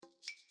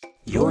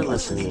You're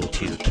listening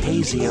to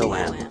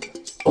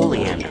KZOM,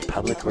 Oleander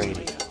Public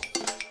Radio.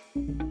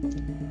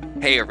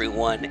 Hey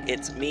everyone,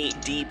 it's me,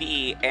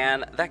 DB,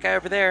 and that guy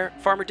over there,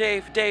 Farmer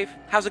Dave. Dave,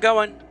 how's it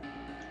going?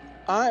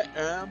 I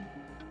am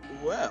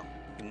well.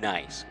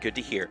 Nice, good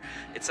to hear.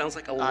 It sounds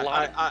like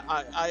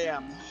I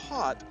am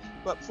hot,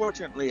 but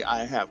fortunately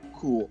I have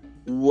cool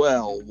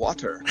well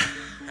water.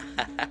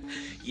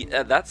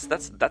 Yeah, that's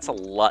a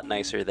lot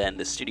nicer than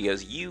the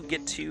studios you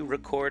get to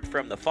record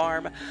from the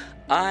farm.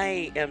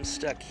 I am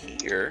stuck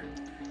here,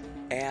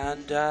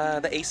 and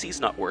the AC's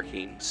not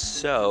working,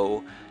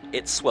 so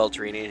it's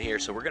sweltering in here,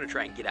 so we're going to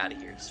try and get out of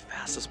here as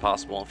fast as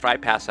possible. If I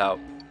pass out,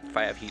 if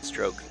I have heat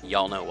stroke,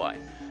 y'all know why.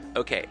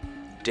 Okay,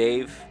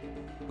 Dave,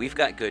 we've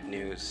got good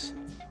news.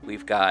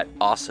 We've got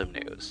awesome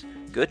news.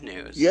 Good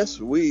news. Yes,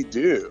 we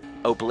do.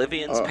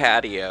 Oblivion's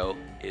patio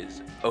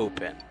is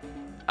open.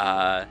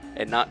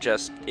 And not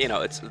just,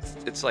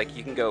 it's like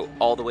you can go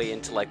all the way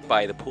into like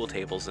by the pool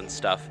tables and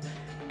stuff,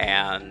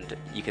 and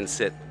you can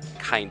sit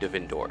kind of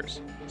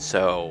indoors.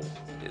 So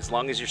as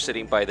long as you're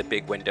sitting by the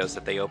big windows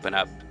that they open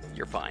up,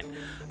 you're fine.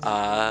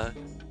 And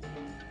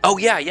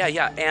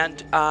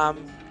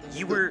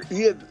you were...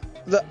 Yeah,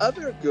 the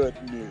other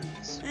good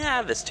news.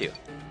 Yeah, this too.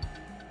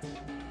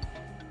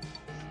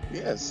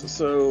 Yes,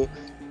 so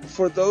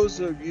for those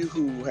of you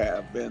who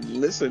have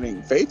been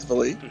listening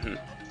faithfully,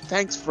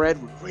 thanks,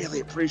 Fred. We really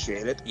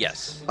appreciate it.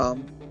 Yes.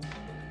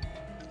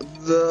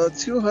 The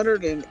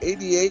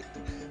 288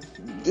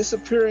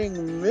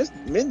 disappearing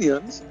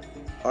minions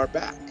are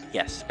back.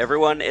 Yes,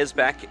 everyone is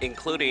back,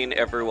 including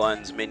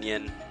everyone's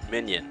minion.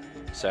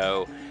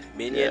 So,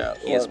 Minion,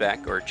 he is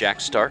back, or Jack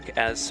Stark,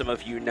 as some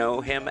of you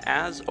know him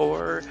as,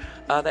 or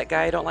that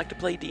guy I don't like to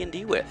play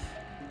D&D with.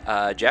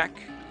 Jack,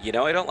 you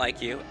know I don't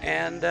like you,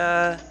 and,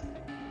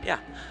 yeah.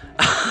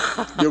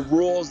 Your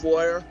rules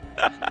lawyer.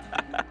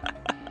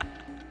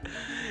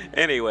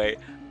 Anyway,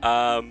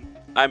 I'm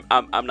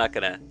not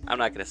gonna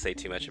say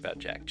too much about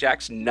Jack.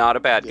 Jack's not a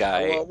bad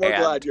guy. Well, we're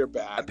glad you're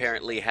back.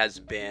 Apparently has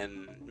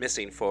been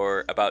missing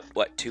for about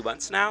 2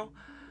 months now.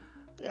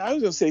 Yeah, I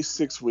was gonna say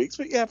 6 weeks,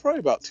 but yeah, probably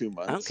about 2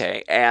 months.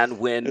 Okay, and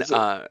when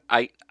a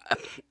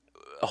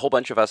whole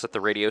bunch of us at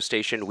the radio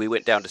station, we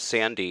went down to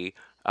Sandy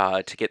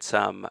to get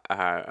some.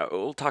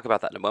 We'll talk about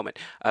that in a moment.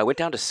 I went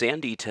down to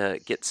Sandy to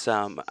get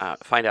some,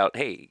 find out.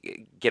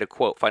 Hey, get a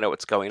quote, find out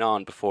what's going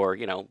on before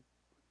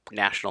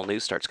national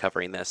news starts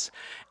covering this,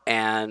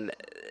 and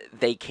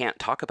they can't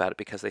talk about it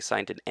because they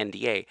signed an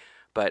NDA.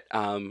 But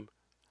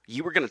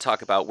you were going to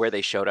talk about where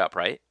they showed up,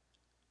 right?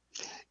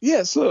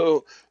 Yeah,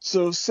 so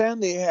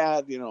Sandy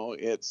had,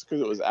 it's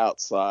because it was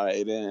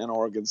outside, and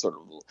Oregon sort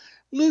of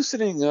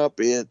loosening up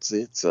its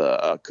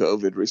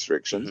COVID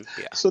restrictions.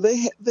 Yeah. So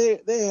they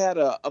had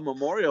a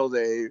Memorial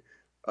Day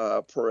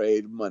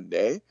parade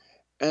Monday,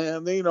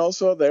 and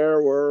so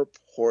there were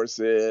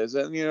horses,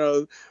 and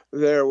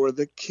there were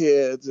the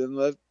kids and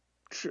the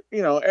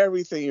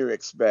everything you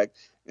expect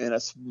in a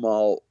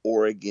small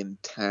Oregon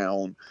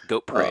town.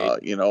 Goat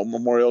parade.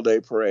 Memorial Day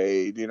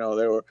parade.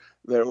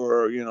 There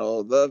were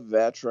the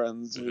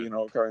veterans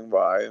coming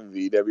by, and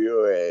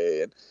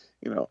VWA,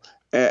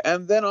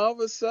 and then all of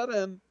a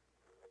sudden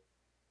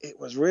it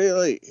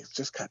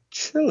just got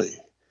chilly,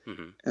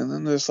 and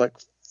then there's like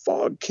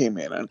fog came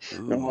in, and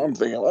I'm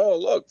thinking, oh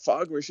look,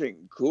 fog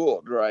machine,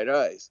 cool, dried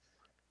ice.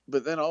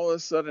 But then all of a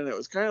sudden it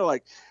was kind of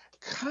like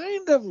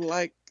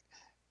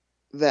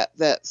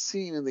that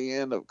scene in the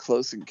end of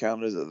Close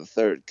Encounters of the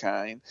Third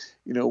Kind,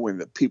 when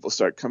the people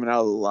start coming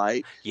out of the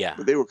light. Yeah.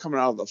 But they were coming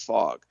out of the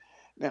fog.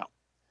 Now,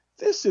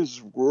 this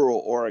is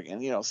rural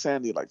Oregon.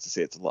 Sandy likes to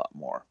say it's a lot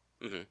more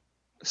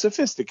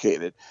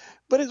sophisticated,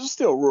 but it was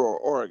still rural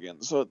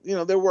Oregon. So,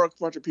 there were a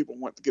bunch of people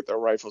who went to get their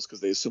rifles because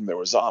they assumed they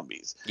were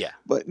zombies. Yeah.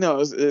 But no,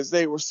 as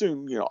they were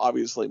soon,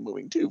 obviously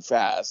moving too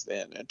fast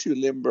and too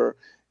limber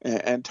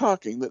and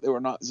talking that they were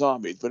not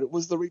zombies, but it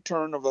was the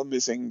return of a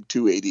missing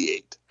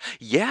 288.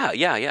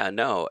 Yeah,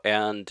 no.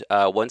 And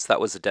once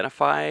that was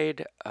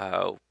identified,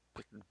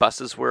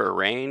 buses were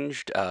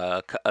arranged,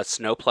 a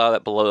snowplow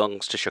that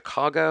belongs to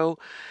Chicago,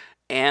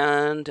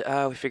 and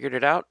we figured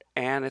it out,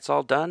 and it's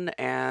all done,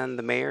 and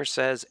the mayor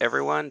says,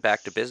 everyone,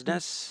 back to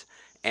business,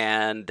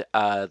 and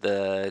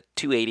the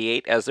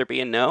 288, as they're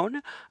being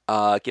known,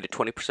 get a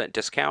 20%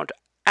 discount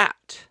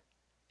at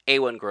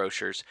A1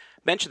 Grocers.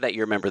 Mention that you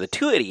remember the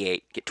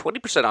 288, get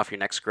 20% off your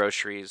next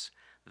groceries.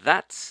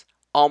 That's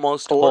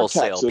almost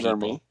wholesale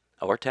people.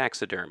 Or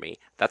taxidermy.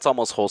 That's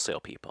almost wholesale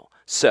people.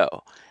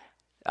 So,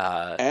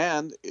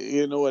 and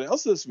you know what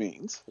else this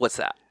means? What's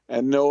that?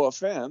 And no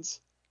offense,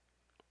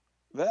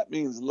 that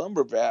means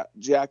Lumberjack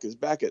Jack is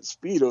back at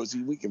Speedo's,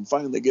 and we can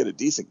finally get a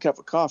decent cup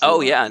of coffee. Oh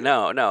yeah,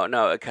 no,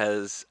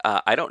 because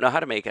I don't know how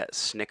to make a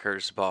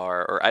Snickers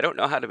bar, or I don't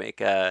know how to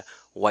make a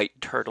white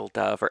turtle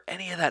dove, or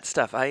any of that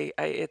stuff.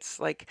 It's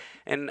like,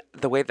 and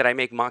the way that I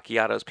make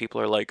macchiatos,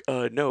 people are like,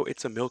 no,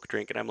 it's a milk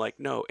drink, and I'm like,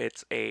 no,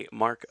 it's a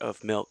mark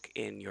of milk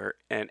in your.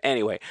 And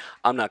anyway,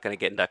 I'm not gonna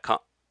get into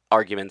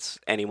arguments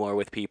anymore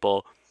with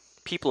people.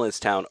 People in this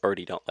town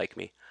already don't like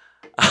me.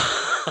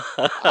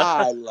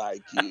 I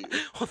like you.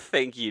 Well,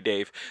 thank you,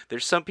 Dave.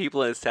 There's some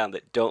people in this town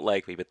that don't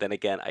like me, but then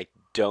again, I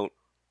don't.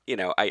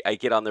 I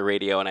get on the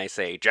radio and I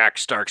say Jack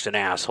Stark's an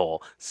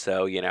asshole.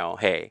 So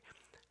hey,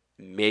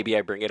 maybe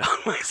I bring it on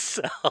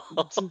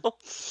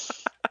myself.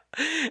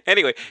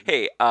 Anyway,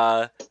 hey,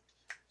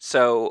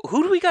 so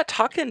who do we got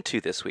talking to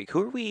this week?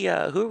 Who are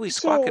we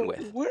squawking So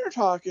with? we're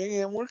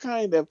talking, and we're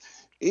kind of,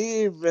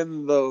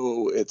 even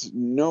though it's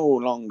no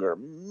longer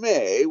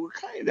May, we're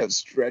kind of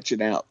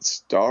stretching out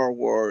Star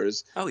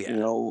Wars. Oh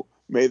yeah.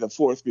 May the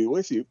Fourth be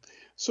with you.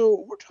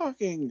 So we're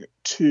talking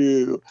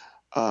to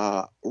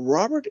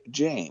Robert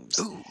James,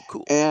 Ooh,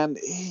 cool. and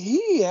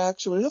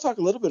he'll talk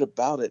a little bit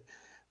about it,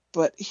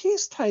 but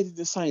he's tied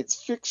into science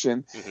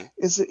fiction. Mm-hmm.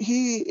 Is that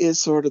he is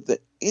sort of the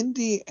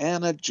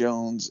Indiana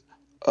Jones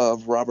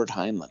of Robert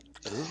Heinlein.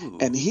 Ooh.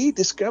 And he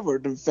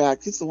discovered, in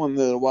fact, he's the one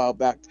that a while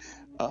back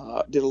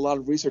did a lot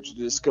of research to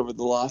discover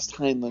the Lost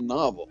Heinlein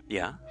novel.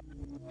 Yeah,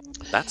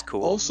 that's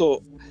cool.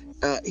 Also,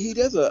 he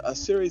does a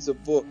series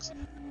of books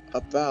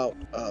about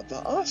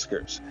the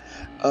Oscars,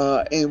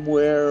 and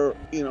where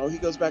he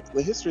goes back to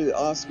the history of the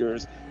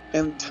Oscars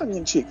and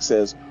tongue-in-cheek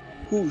says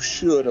who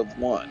should have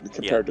won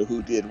compared to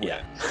who did win.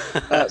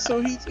 Yeah.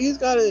 So he's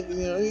got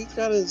he's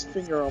got his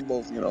finger on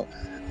both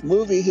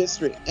movie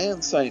history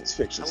and science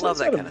fiction. I So love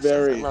that kind of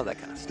stuff. I love that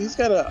kind of stuff. He's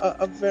got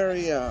a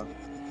very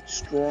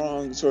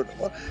strong sort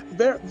of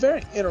very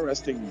very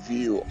interesting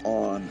view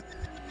on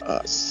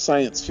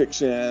science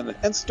fiction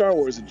and Star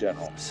Wars in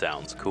general.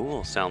 Sounds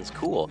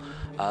cool.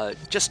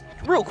 Just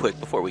real quick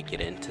before we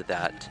get into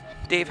that,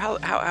 Dave, how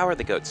are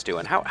the goats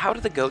doing? How do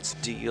the goats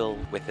deal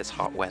with this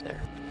hot weather?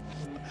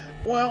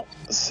 Well,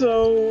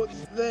 so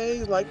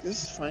they like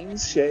this fine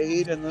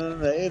shade, and then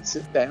they'd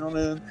sit down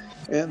and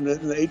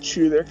then they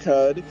chew their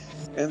cud,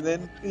 and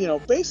then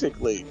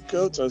basically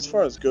goats, as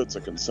far as goats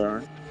are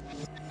concerned,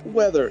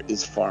 weather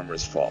is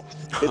farmer's fault.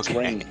 It's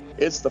raining.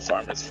 It's the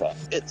farmer's fault.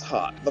 It's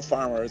hot. The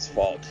farmer's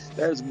fault.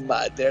 There's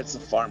mud. There's the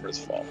farmer's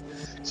fault.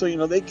 So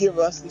they give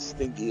us the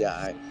stinky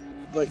eye,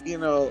 but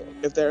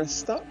if they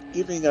stop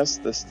giving us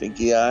the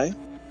stinky eye,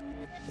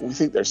 we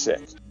think they're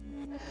sick.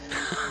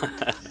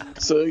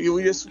 So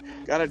we just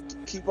gotta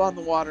keep on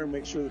the water and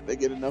make sure that they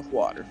get enough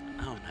water.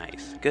 Oh,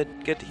 nice.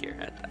 Good to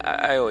hear.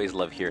 I always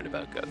love hearing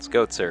about goats.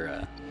 Goats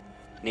are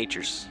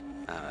nature's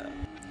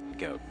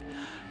goat.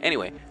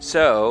 Anyway,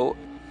 so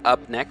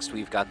up next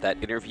we've got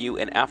that interview,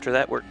 and after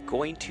that we're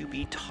going to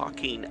be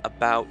talking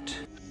about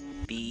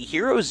the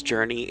hero's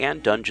journey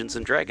and Dungeons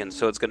and Dragons.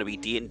 So it's going to be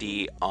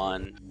D&D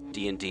on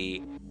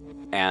D&D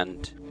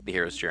and the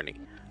hero's journey.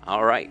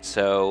 All right,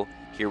 so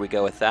here we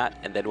go with that,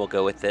 and then we'll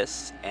go with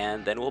this,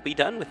 and then we'll be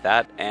done with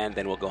that, and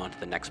then we'll go on to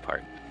the next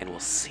part, and we'll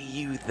see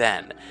you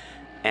then.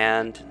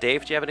 And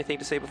Dave, do you have anything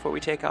to say before we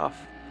take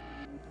off?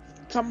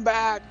 Come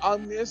back, I'll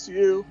miss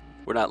you.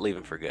 We're not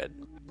leaving for good.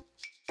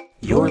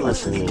 You're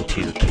listening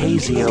to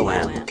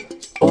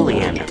KZOM,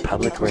 Oleander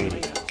Public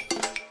Radio.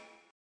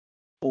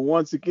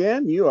 Once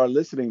again, you are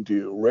listening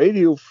to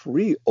Radio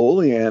Free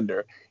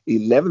Oleander,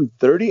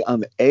 1130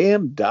 on the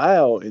AM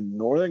dial in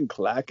northern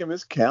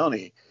Clackamas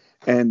County.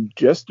 And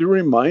just a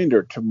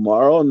reminder,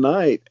 tomorrow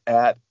night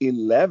at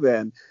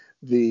 11,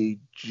 the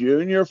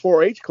Junior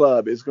 4-H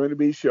Club is going to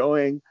be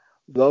showing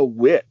The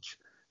Witch.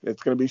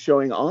 It's going to be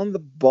showing on the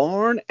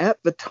barn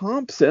at the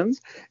Thompsons.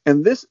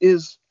 And this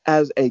is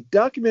as a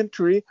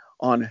documentary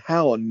on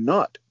how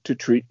not to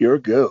treat your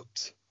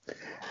goats.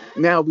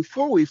 Now,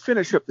 before we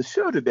finish up the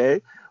show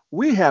today,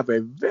 we have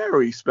a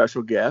very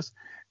special guest,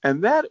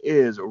 and that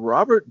is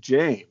Robert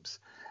James.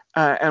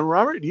 And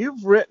Robert,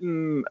 you've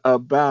written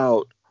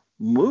about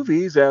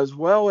movies as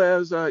well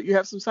as you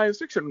have some science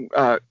fiction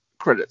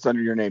credits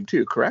under your name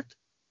too, correct?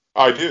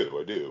 I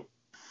do.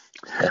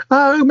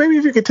 Maybe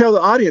if you could tell the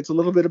audience a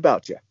little bit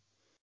about you.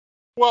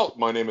 Well,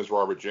 my name is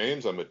Robert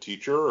James. I'm a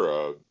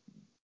teacher.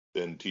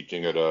 Been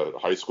teaching at a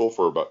high school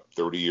for about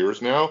 30 years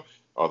now,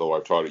 although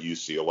I've taught at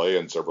UCLA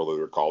and several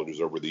other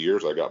colleges over the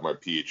years. I got my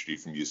PhD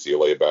from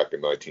UCLA back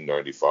in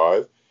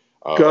 1995.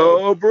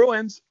 Go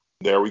Bruins!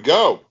 There we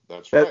go.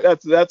 That's right.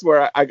 That's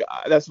where I'm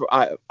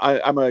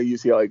a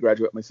UCLA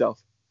graduate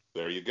myself.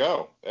 There you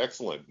go.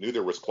 Excellent. Knew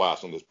there was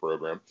class on this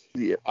program.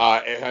 Yeah.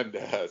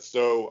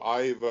 So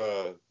I've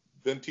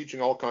been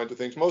teaching all kinds of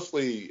things,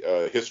 mostly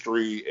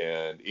history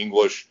and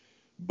English,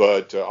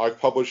 but I've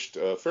published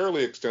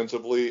fairly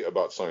extensively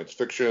about science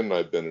fiction.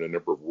 I've been at a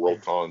number of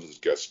Worldcons as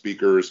guest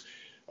speakers.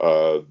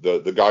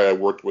 The guy I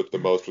worked with the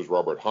most was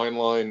Robert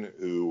Heinlein,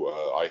 who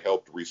I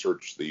helped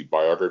research the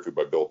biography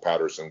by Bill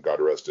Patterson. God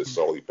rest his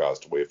soul, he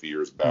passed away a few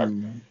years back.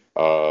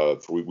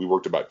 We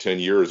worked about 10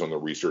 years on the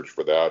research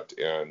for that,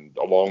 and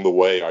along the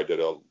way I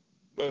did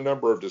a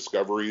number of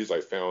discoveries.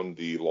 I found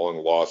the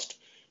long-lost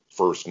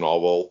first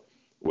novel,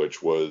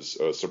 which was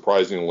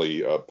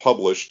surprisingly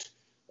published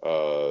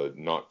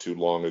not too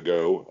long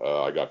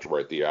ago. I got to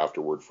write the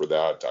afterword for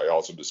that. I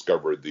also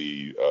discovered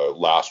the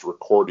last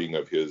recording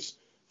of his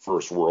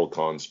first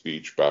Worldcon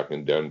speech back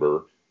in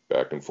Denver,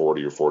 back in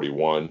 40 or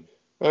 41.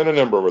 and a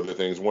number of other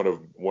things. One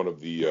of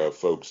the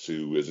folks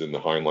who is in the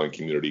Heinlein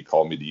community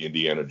called me the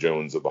Indiana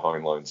Jones of the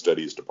Heinlein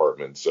Studies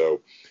Department.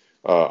 So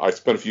I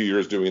spent a few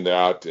years doing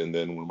that, and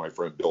then when my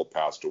friend Bill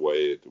passed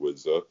away, it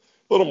was a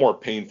little more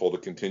painful to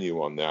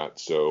continue on that.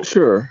 So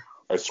Sure.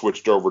 I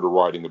switched over to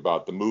writing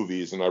about the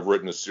movies, and I've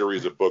written a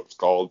series of books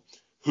called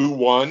Who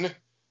Won?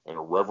 An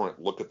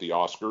Irreverent Look at the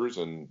Oscars,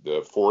 and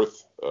the four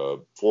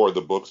of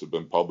the books have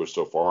been published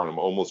so far, and I'm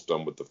almost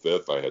done with the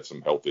fifth. I had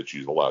some health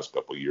issues the last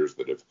couple of years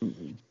that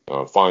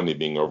have finally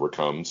being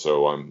overcome,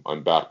 so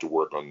I'm back to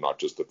work on not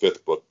just the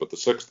fifth book, but the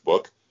sixth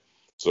book.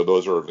 So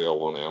those are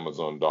available on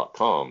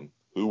Amazon.com.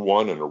 Who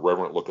Won? An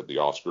Irreverent Look at the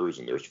Oscars,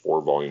 and there's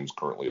 4 volumes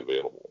currently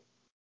available.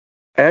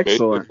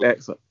 Excellent.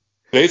 Excellent.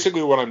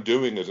 Basically, what I'm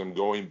doing is I'm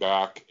going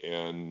back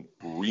and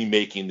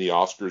remaking the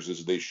Oscars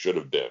as they should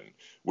have been,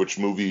 which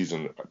movies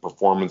and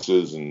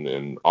performances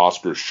and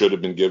Oscars should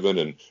have been given,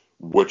 and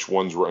which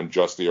ones were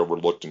unjustly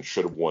overlooked and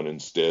should have won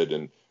instead,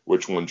 and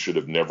which ones should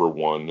have never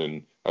won.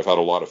 And I've had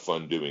a lot of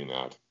fun doing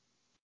that.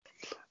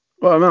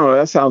 Well, no,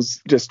 that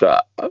sounds just an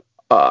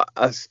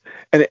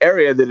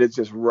area that is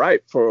just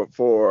ripe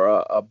for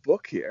a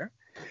book here.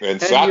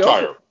 And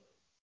satire.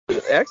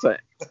 Excellent.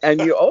 And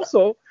you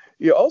also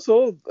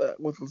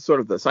with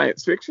sort of the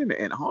science fiction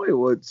and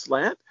Hollywood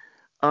slant,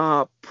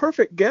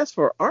 perfect guest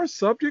for our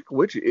subject,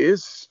 which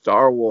is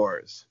Star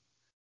Wars.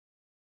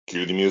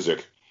 Cue the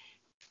music.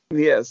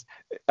 Yes.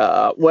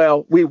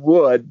 Well, we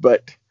would,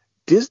 but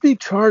Disney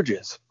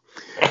charges.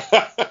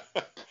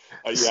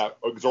 Yeah,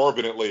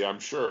 exorbitantly, I'm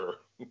sure.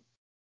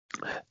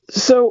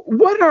 So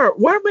what are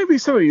maybe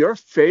some of your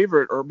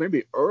favorite or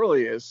maybe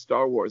earliest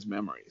Star Wars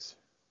memories?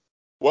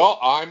 Well,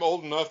 I'm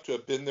old enough to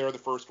have been there the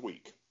first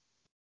week.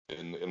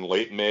 In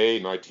late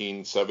May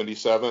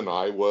 1977,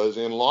 I was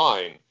in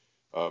line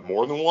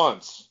more than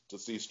once to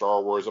see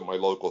Star Wars at my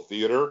local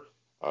theater.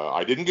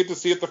 I didn't get to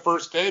see it the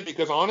first day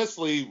because,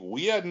 honestly,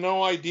 we had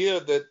no idea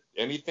that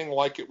anything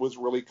like it was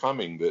really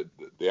coming.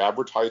 The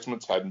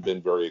advertisements hadn't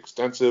been very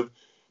extensive.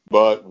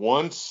 But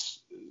once,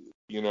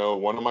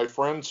 one of my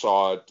friends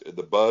saw it,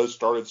 the buzz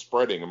started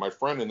spreading. And my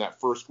friend in that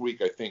first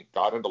week, I think,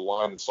 got into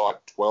line and saw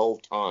it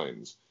 12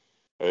 times.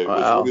 It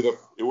Wow. was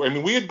really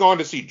we had gone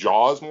to see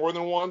Jaws more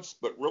than once,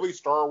 but really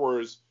Star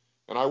Wars,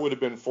 and I would have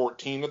been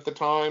 14 at the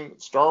time,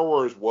 Star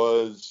Wars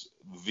was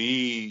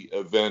the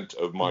event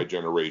of my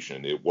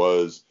generation. It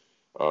was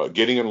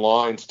getting in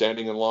line,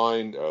 standing in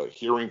line,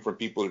 hearing from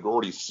people who'd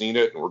already seen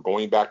it and were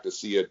going back to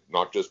see it,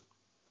 not just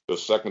the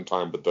second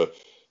time, but the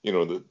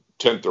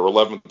 10th or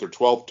 11th or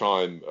 12th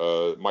time.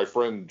 My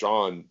friend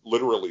John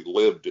literally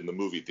lived in the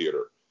movie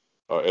theater.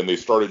 And they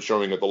started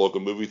showing at the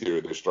local movie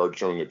theater. They started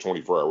showing it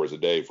 24 hours a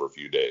day for a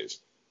few days.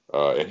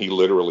 And he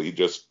literally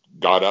just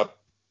got up,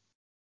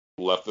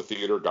 left the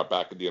theater, got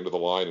back at the end of the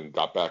line, and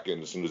got back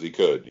in as soon as he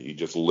could. He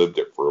just lived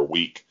it for a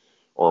week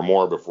or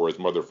more before his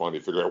mother finally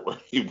figured out where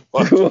he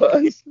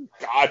was.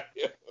 Got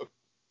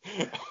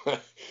him.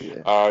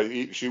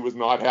 Yeah. She was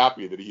not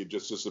happy that he had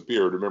just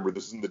disappeared. Remember,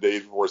 this is in the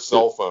days before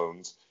cell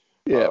phones.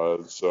 Yeah.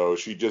 So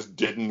she just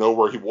didn't know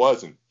where he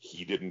was, and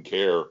he didn't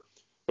care.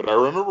 But I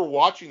remember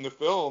watching the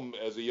film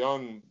as a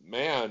young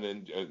man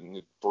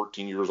and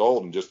 14 years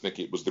old and just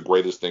thinking it was the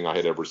greatest thing I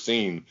had ever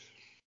seen.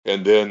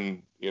 And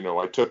then,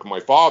 I took my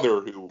father,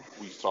 who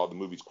we saw the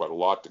movies quite a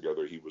lot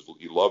together. He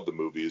loved the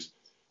movies.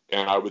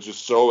 And I was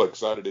just so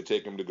excited to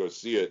take him to go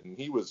see it. And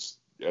he was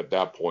at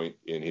that point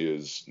in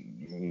his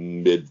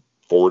mid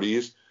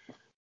 40s.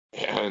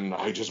 And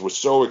I just was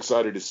so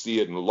excited to see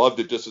it and loved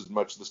it just as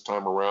much this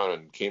time around,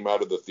 and came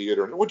out of the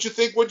theater and what'd you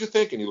think?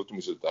 And he looked at me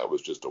and said, that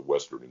was just a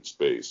Western in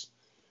space.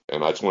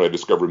 And that's when I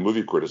discovered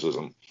movie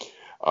criticism.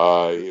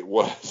 It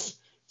was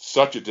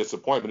such a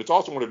disappointment. It's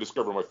also when I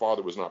discovered my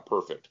father was not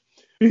perfect.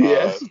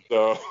 Yes.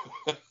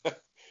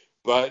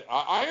 But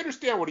I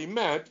understand what he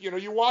meant.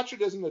 You watch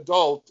it as an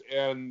adult,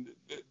 and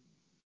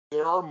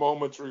there are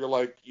moments where you're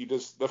like,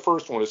 the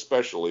first one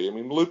especially. I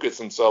mean, Lucas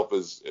himself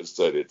has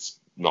said it's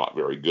not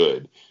very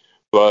good.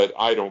 But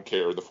I don't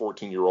care. The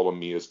 14-year-old in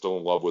me is still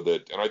in love with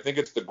it. And I think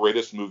it's the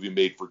greatest movie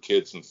made for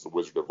kids since The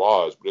Wizard of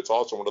Oz. But it's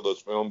also one of those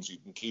films you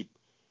can keep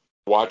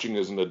watching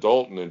as an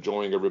adult and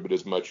enjoying every bit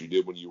as much as you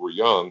did when you were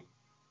young.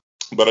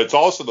 But it's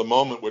also the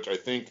moment which I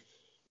think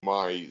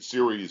my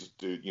series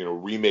to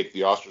remake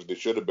the Oscars they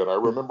should have been. I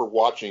remember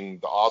watching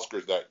the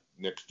Oscars that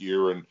next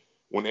year, and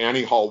when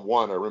Annie Hall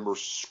won, I remember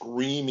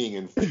screaming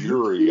in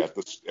fury at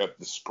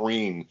the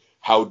screen,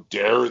 how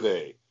dare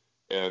they?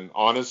 And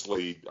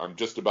honestly, I'm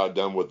just about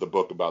done with the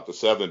book about the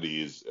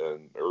 70s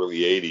and early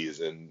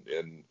 80s,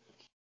 and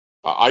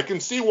I can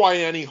see why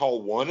Annie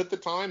Hall won at the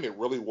time. It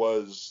really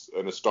was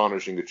an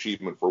astonishing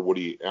achievement for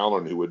Woody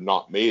Allen, who had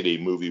not made a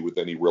movie with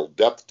any real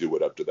depth to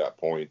it up to that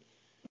point.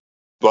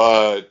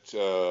 But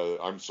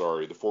I'm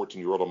sorry, the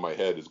 14-year-old in my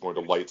head is going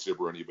to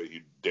lightsaber anybody who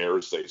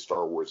dares say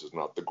Star Wars is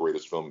not the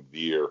greatest film of the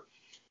year.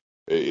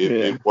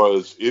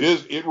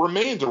 It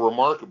remains a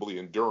remarkably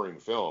enduring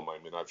film. I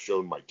mean, I've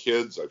shown my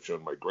kids, I've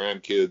shown my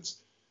grandkids,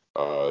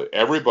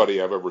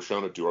 everybody I've ever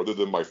shown it to, other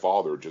than my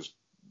father, just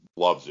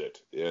loves it.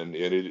 And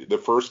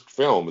the first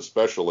film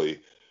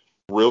especially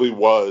really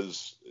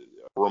was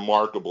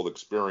remarkable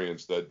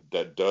experience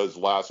that does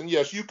last. And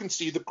yes, you can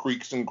see the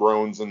creaks and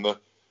groans and the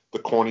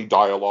corny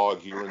dialogue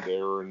here and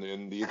there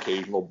and the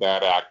occasional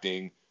bad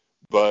acting,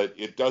 but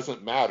it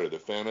doesn't matter. The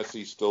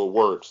fantasy still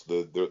works.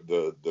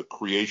 The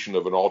creation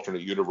of an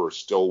alternate universe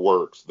still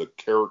works. The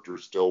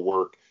characters still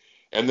work.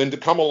 And then to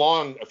come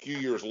along a few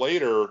years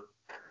later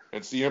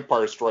and see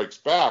Empire Strikes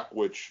Back,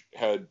 which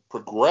had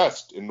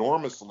progressed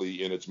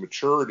enormously in its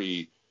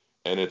maturity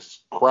and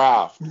its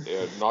craft,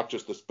 and not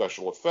just the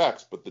special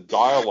effects, but the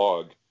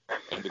dialogue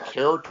and the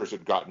characters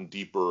had gotten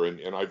deeper.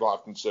 And I've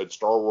often said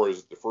Star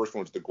Wars, the first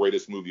one's the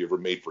greatest movie ever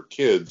made for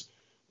kids,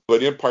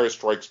 but Empire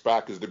Strikes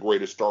Back is the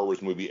greatest Star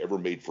Wars movie ever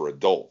made for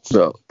adults.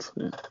 Yeah.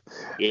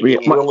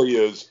 It really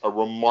is a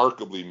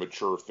remarkably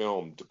mature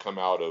film to come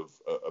out of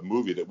a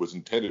movie that was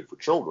intended for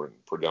children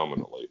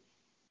predominantly.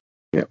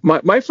 Yeah,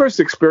 my first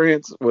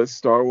experience with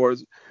Star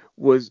Wars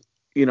was,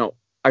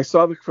 I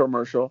saw the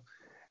commercial,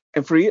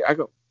 and for years I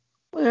go,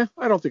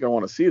 I don't think I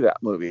want to see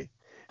that movie.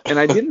 And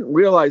I didn't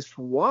realize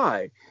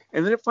why.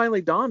 And then it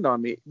finally dawned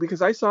on me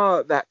because I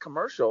saw that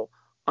commercial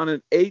on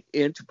an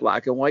 8-inch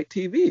black and white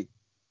TV.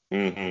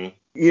 Mm-hmm.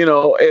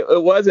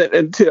 It wasn't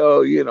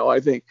until, I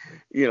think,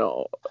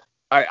 no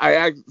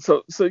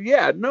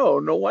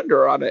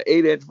wonder on an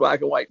 8-inch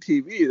black and white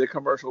TV, the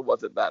commercial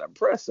wasn't that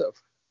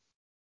impressive.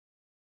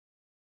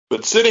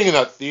 But sitting in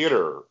that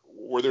theater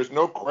where there's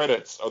no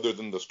credits other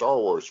than the Star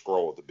Wars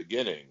scroll at the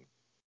beginning,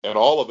 and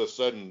all of a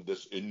sudden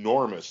this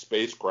enormous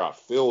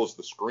spacecraft fills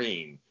the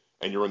screen,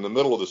 and you're in the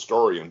middle of the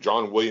story, and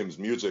John Williams'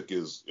 music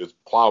is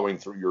plowing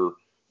through your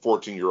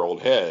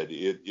 14-year-old head,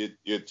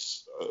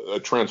 it's a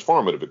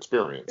transformative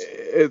experience.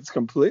 It's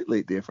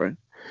completely different.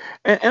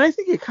 And I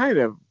think it kind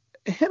of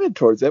headed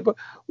towards that. But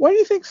why do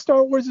you think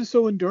Star Wars is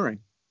so enduring?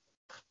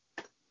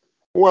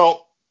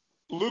 Well,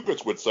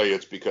 Lucas would say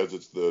it's because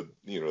it's the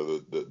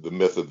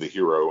myth of the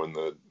hero and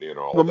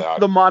all of that.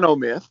 The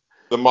monomyth.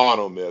 The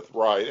monomyth,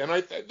 right.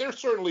 And there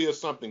certainly is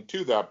something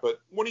to that.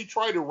 But when he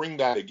tried to ring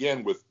that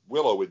again with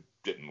Willow, it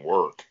didn't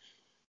work.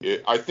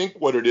 I think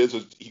what it is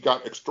he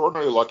got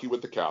extraordinarily lucky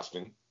with the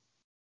casting.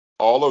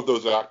 All of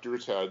those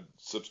actors had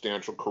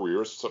substantial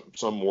careers,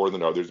 some more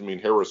than others. I mean,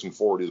 Harrison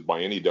Ford is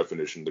by any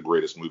definition the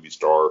greatest movie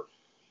star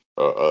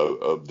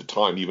of the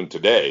time, even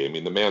today. I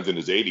mean, the man's in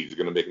his 80s. He's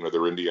going to make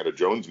another Indiana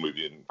Jones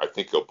movie, and I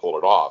think he'll pull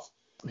it off.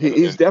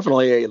 He's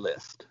definitely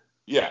A-list.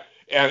 Yeah.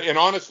 And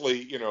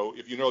honestly,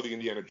 if you know the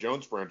Indiana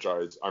Jones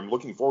franchise, I'm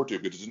looking forward to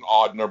it because it's an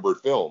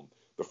odd-numbered film.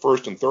 The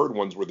first and third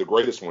ones were the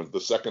greatest ones.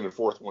 The second and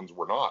fourth ones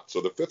were not. So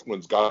the fifth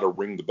one's got to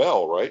ring the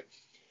bell, right?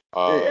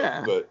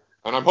 Yeah.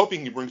 And I'm hoping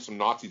he brings some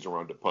Nazis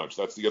around to punch.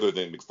 That's the other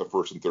thing that makes the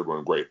first and third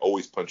one great.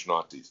 Always punch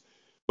Nazis.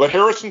 But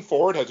Harrison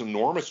Ford has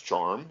enormous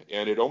charm,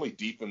 and it only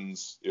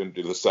deepens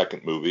into the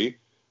second movie.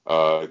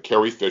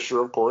 Carrie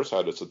Fisher, of course,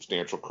 had a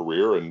substantial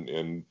career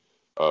and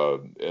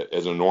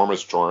has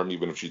enormous charm,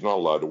 even if she's not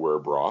allowed to wear a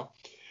bra,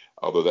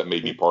 although that may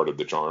be part of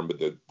the charm. But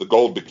the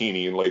gold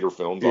bikini in later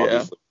films,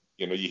 obviously,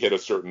 you hit a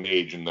certain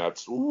age, and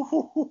that's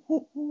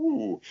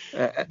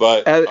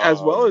But as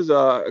well as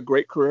a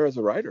great career as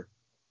a writer.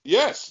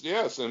 Yes,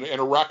 and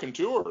a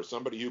raconteur,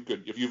 somebody who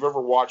could, if you've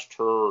ever watched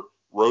her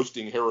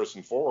roasting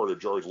Harrison Ford or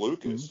George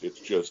Lucas,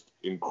 it's just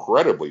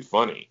incredibly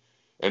funny.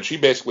 And she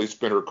basically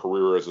spent her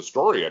career as a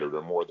story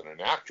editor more than an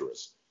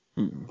actress.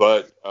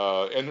 But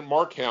and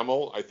Mark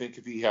Hamill, I think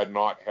if he had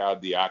not had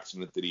the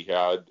accident that he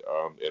had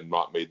and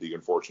not made the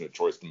unfortunate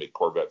choice to make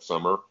Corvette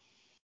Summer,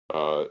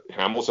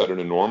 Hamill's had an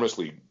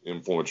enormously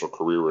influential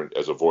career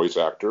as a voice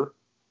actor.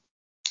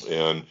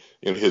 And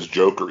his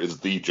Joker is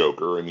the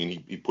Joker. I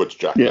mean, he puts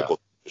Jack Nicholson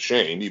to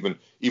shame.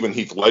 Even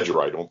Heath Ledger,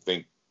 I don't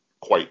think,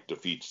 quite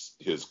defeats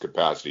his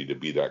capacity to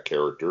be that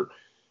character.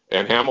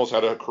 And Hamill's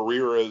had a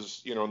career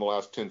as, in the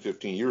last 10,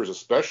 15 years,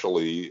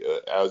 especially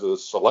as a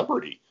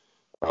celebrity,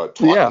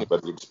 talking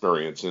about his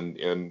experience. And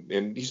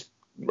he's,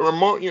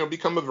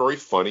 become a very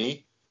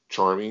funny,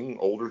 charming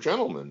older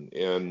gentleman.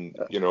 And,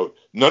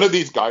 none of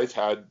these guys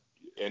had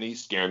any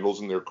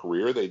scandals in their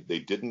career. They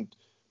didn't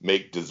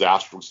make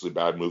disastrously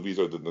bad movies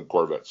other than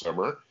Corvette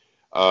Summer.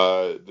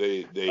 I'm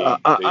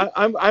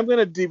going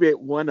to debate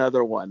one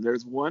other one.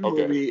 There's one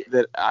movie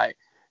that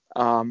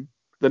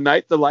The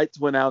Night the Lights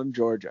Went Out in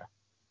Georgia.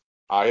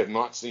 I have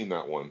not seen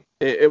that one.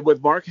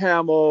 With Mark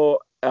Hamill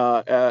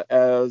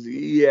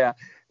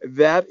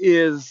that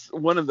is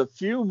one of the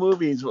few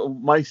movies.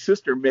 My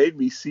sister made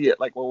me see it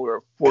like when we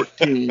were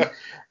 14,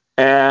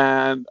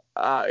 and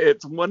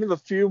it's one of the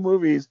few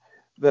movies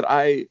that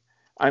I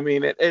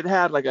mean, it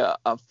had like a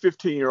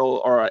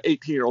 15-year-old or an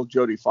 18-year-old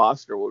Jodie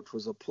Foster, which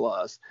was a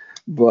plus.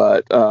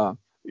 But,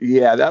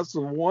 that's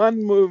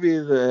one movie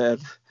that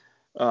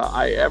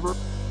I ever...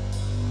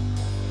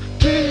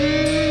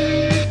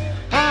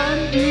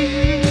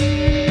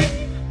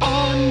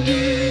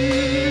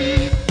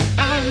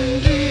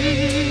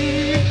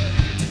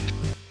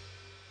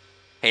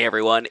 Hey,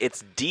 everyone,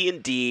 it's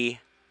D&D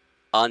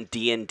on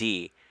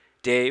D&D.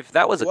 Dave,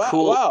 that was a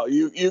cool... Wow,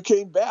 you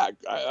came back.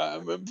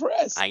 I'm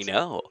impressed. I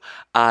know.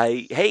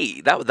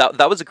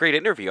 That was a great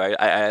interview.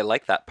 I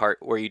like that part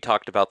where you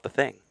talked about The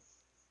Thing.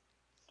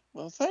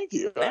 Well, thank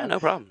you. Yeah, no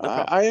problem. No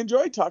problem. I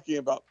enjoy talking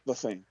about the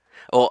thing.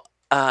 Well,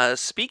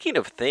 speaking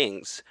of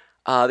things,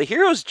 the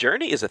hero's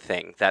journey is a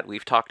thing that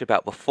we've talked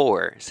about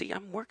before. See,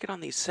 I'm working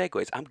on these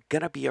segues. I'm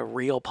gonna be a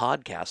real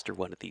podcaster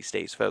one of these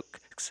days,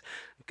 folks.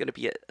 I'm gonna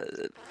be a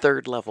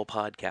third level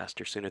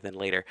podcaster sooner than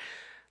later.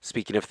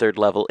 Speaking of third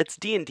level, it's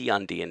D&D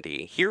on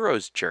D&D.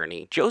 Hero's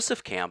Journey.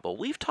 Joseph Campbell.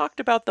 We've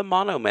talked about the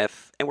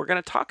monomyth, and we're going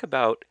to talk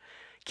about,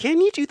 can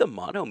you do the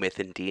monomyth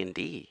in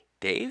D&D,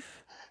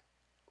 Dave?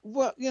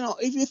 Well,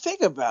 if you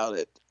think about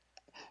it,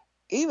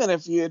 even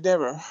if you had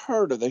never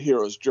heard of the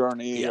hero's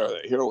journey or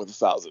the hero with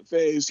 1,000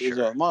 faces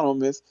or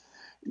monomyth,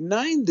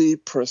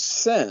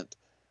 90%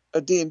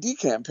 of D&D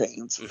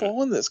campaigns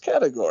fall in this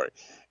category.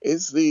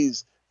 It's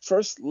these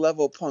first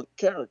level punk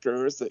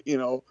characters that,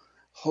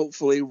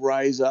 hopefully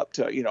rise up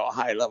to,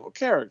 high level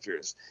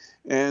characters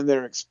and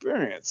their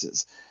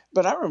experiences.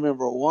 But I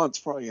remember once,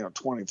 probably,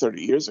 20,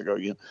 30 years ago,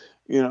 and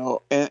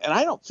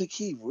I don't think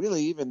he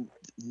really even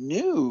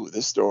knew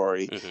the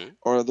story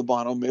or the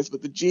monomyth,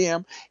 but the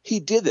GM, he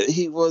did it.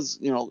 He was,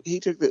 he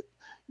took the,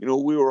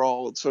 we were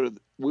all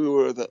we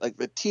were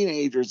the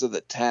teenagers of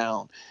the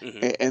town,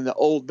 and the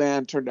old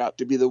man turned out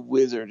to be the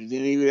wizard, and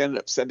then he ended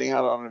up setting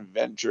out on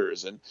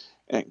adventures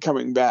and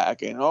coming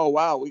back, and oh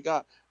wow, we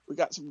got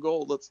some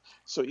gold.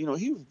 So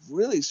he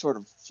really sort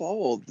of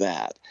followed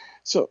that.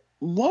 So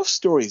most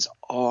stories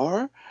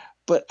are,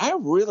 but I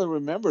really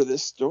remember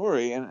this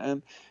story,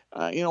 and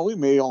we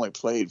may only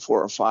played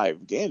 4 or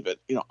 5 games, but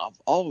of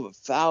all the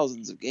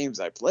thousands of games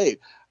I played,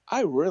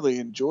 I really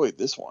enjoyed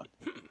this one.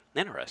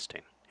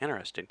 Interesting.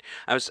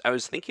 I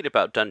was thinking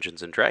about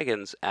Dungeons and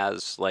Dragons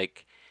as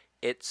like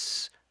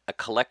it's a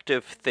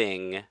collective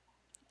thing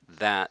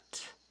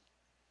that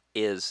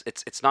is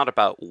it's not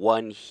about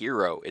one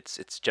hero.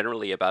 It's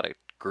generally about a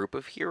group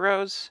of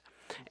heroes,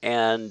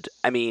 and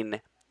I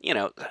mean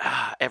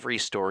every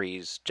story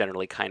is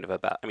generally kind of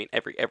about. I mean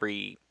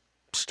every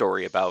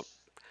story about.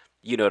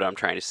 You know what I'm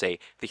trying to say.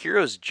 The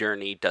hero's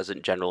journey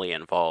doesn't generally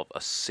involve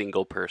a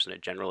single person. It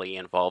generally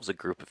involves a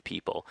group of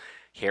people.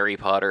 Harry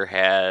Potter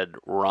had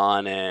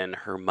Ron and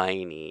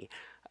Hermione.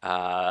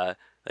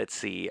 Let's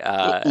see.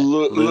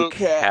 Luke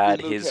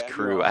had his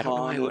crew. I don't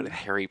know why I went with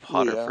Harry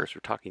Potter first. We're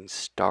talking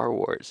Star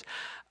Wars.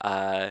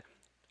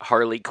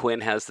 Harley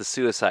Quinn has the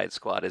Suicide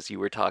Squad, as you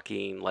were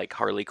talking like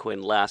Harley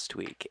Quinn last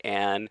week.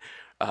 And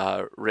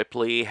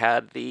Ripley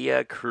had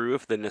the crew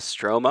of the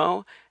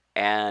Nostromo.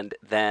 And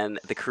then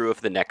the crew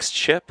of the next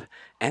ship,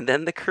 and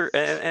then the crew,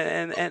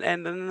 and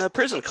then the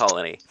prison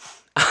colony.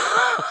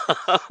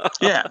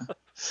 Yeah.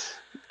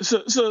 So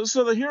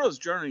the hero's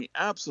journey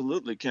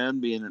absolutely can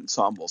be an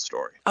ensemble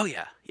story. Oh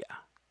yeah.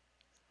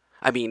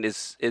 I mean,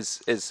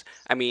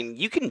 I mean,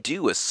 you can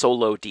do a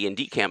solo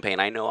D&D campaign.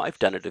 I know I've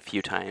done it a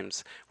few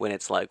times when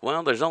it's like,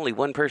 well, there's only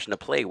one person to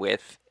play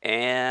with,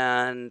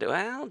 and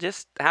well,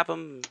 just have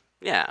them.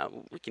 Yeah,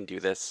 we can do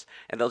this,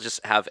 and they'll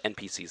just have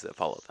NPCs that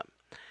follow them.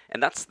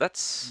 And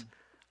that's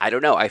I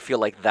don't know. I feel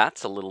like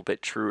that's a little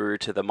bit truer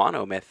to the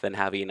monomyth than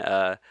having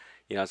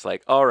it's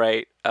like, all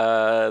right,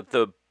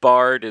 the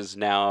bard is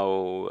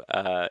now,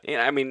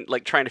 I mean,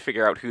 like trying to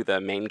figure out who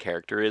the main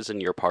character is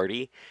in your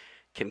party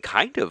can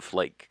kind of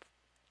like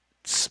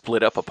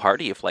split up a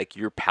party if like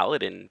your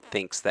paladin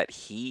thinks that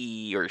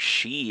he or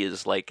she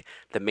is like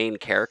the main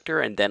character,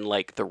 and then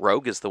like the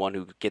rogue is the one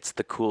who gets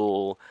the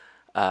cool,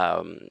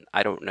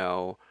 I don't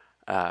know,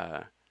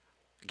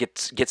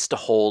 gets to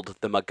hold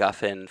the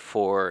MacGuffin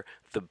for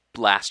the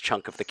last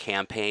chunk of the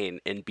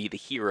campaign and be the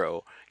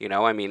hero.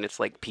 I mean, it's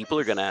like people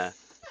are gonna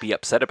be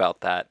upset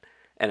about that,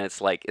 and it's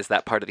like, is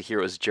that part of the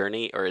hero's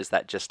journey, or is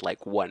that just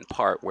like one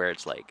part where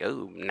it's like,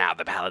 oh, now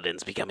the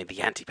paladin's becoming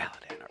the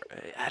anti-paladin, or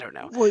I don't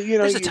know. Well,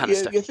 there's a ton of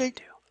stuff you can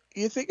do.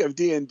 You think of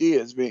D&D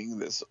as being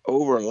this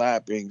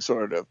overlapping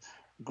sort of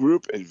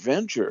group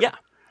adventure. Yeah.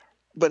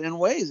 But in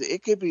ways,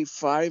 it could be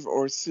 5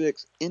 or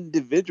 6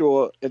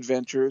 individual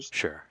adventures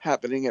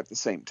happening at the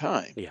same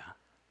time. Yeah.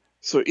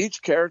 So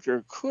each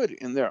character could,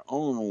 in their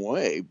own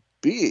way,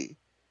 be,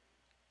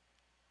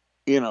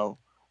 the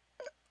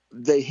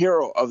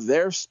hero of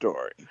their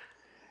story.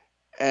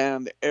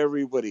 And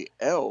everybody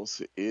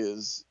else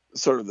is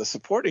sort of the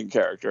supporting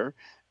character.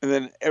 And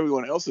then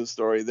everyone else's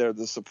story, they're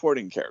the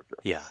supporting character.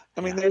 Yeah.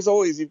 I mean, there's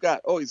always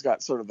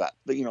got sort of that,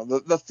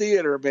 the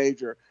theater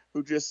major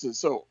who just is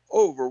so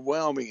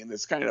overwhelming, and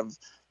it's kind of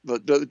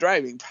the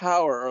driving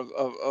power of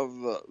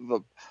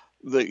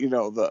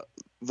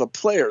the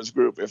players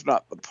group, if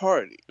not the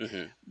party.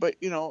 Mm-hmm. But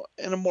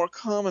in a more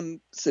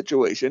common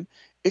situation,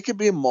 it could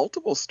be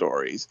multiple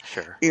stories.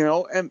 Sure.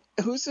 And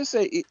who's to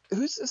say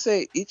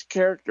each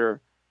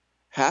character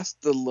has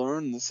to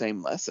learn the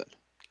same lesson?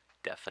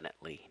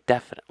 Definitely.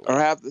 Or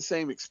have the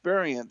same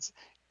experience,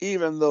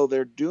 even though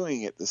they're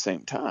doing it at the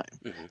same time.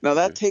 Mm-hmm. Now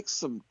that takes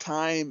some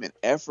time and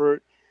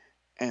effort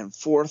and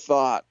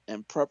forethought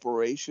and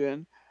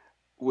preparation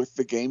with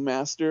the game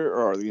master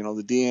or the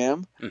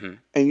DM. Mm-hmm.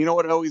 And you know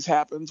what always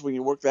happens when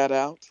you work that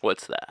out?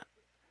 What's that?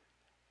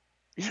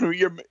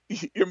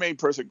 your main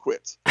person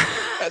quits.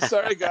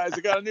 Sorry guys, I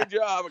got a new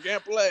job. I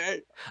can't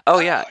play. Oh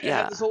yeah, I had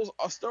yeah. this whole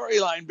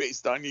storyline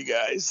based on you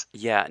guys.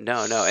 Yeah,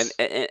 no, and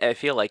I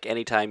feel like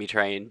anytime you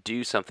try and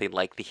do something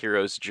like the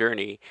hero's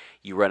journey,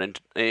 you run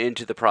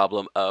into the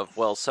problem of,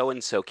 well, so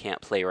and so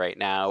can't play right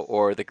now,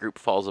 or the group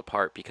falls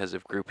apart because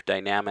of group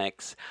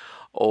dynamics,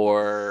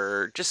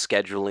 or just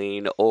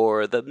scheduling,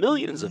 or the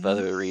millions of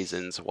other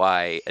reasons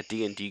why a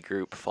D&D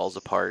group falls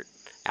apart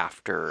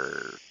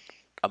after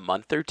a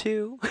month or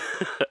two.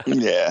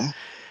 Yeah.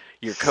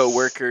 Your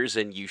coworkers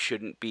and you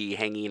shouldn't be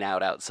hanging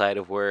out outside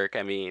of work.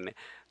 I mean,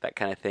 that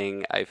kind of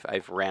thing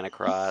I've ran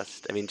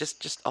across. I mean,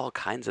 just all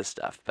kinds of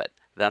stuff, but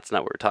that's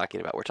not what we're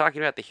talking about. We're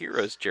talking about the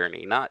hero's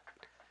journey, not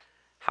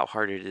how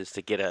hard it is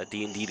to get a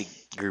D&D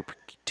group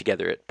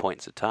together at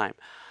points of time.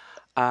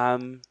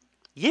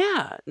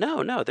 Yeah,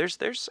 no,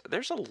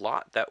 there's a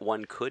lot that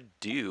one could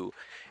do,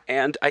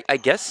 and I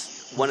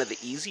guess one of the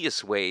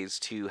easiest ways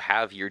to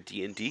have your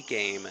D&D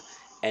game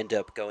end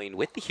up going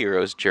with the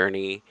hero's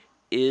journey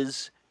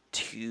is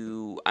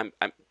to I'm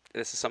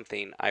this is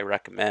something I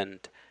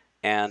recommend,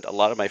 and a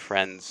lot of my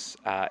friends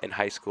in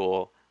high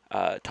school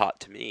taught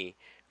to me,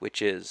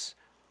 which is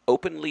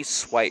openly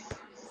swipe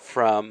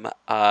from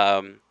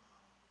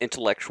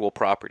intellectual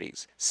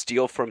properties.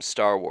 Steal from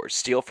Star Wars.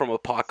 Steal from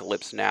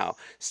Apocalypse Now.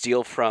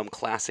 Steal from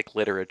classic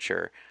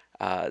literature.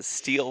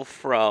 Steal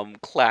from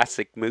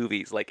classic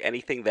movies. Like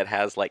anything that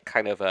has like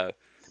kind of a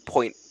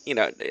point.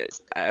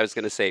 I was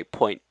gonna say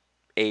point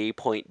A,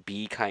 point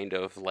B kind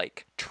of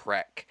like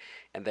trek,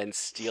 and then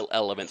steal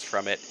elements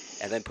from it,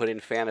 and then put in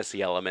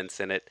fantasy elements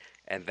in it,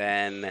 and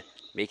then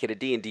make it a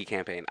D&D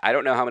campaign. I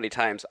don't know how many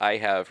times I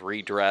have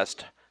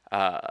redressed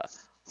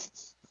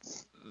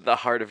the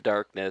Heart of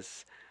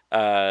Darkness,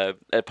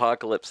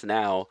 Apocalypse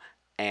Now,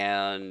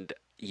 and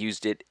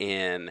used it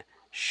in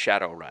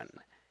Shadowrun,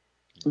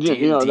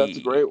 Yeah, that's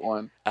a D&D, great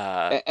one.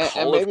 And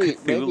Call of maybe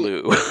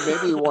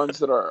Cthulhu. ones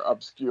that are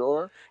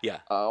obscure. Yeah.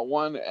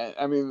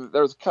 I mean,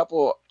 there's a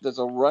couple. There's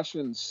a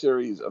Russian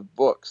series of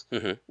books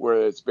hmm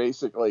where it's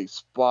basically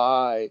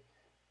spy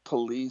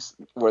police,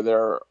 where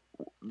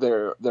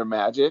they're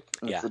magic,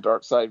 and it's Yeah. the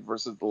dark side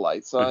versus the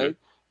light hmm side.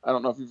 I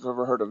don't know if you've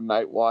ever heard of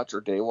Night Watch or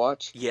Day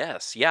Watch.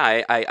 Yes.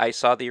 Yeah. I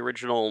saw the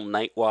original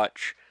Night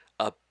Watch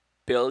a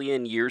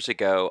billion years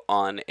ago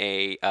on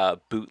a uh,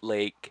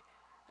 bootleg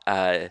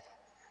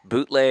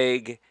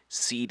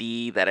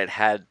CD that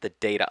had the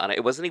data on it.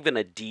 It wasn't even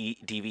a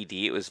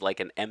DVD. It was like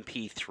an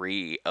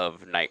MP3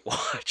 of Night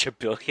Watch a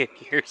billion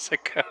years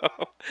ago,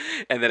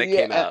 and then it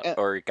came Yeah, out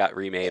or it got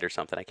remade or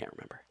something. I can't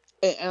remember.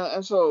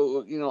 and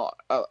so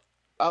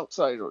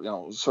outside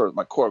sort of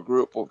my core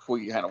group,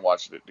 we kind of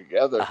watched it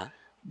together, Uh-huh.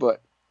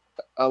 but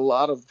a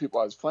lot of the people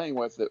I was playing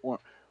with that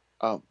weren't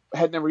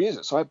had never used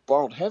it, so I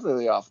borrowed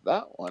heavily off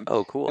that one,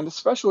 Oh, and cool.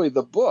 especially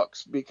the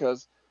books,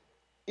 because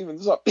even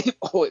some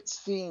people who had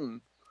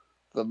seen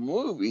the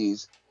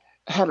movies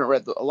hadn't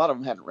read a lot of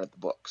them hadn't read the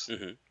books.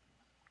 hmm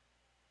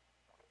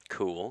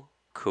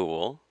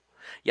Cool.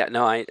 Yeah.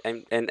 No.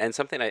 And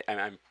something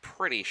I'm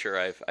pretty sure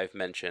I've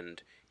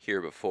mentioned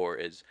here before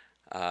is.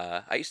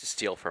 I used to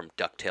steal from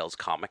DuckTales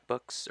comic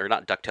books, or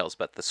not DuckTales,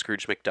 but the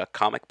Scrooge McDuck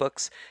comic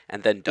books,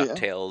 and then Yeah.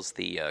 DuckTales,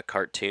 the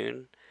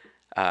cartoon,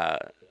 uh,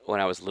 when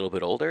I was a little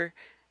bit older.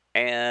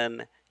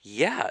 And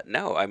yeah,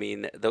 no, I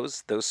mean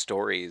those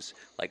stories,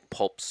 like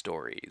pulp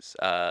stories,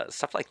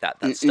 stuff like that.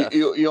 That stuff.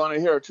 You want to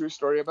hear a true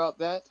story about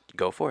that?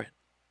 Go for it.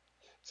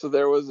 So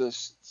there was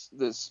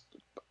this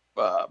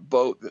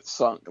boat that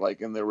sunk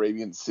like in the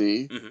Arabian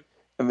Sea, hmm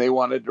and they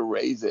wanted to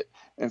raise it.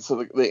 And so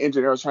the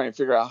engineer was trying to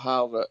figure out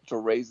how to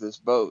raise this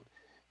boat.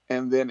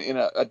 And then in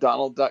a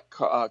Donald Duck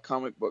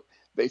comic book,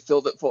 they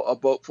filled it full a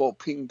boat full of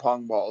ping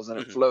pong balls, and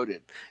it hmm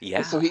floated.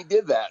 And so Yeah, he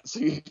did that.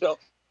 So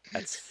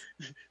that's.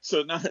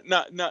 so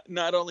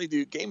not only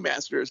do game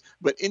masters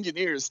but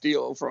engineers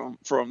steal from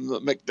the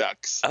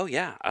McDucks. Oh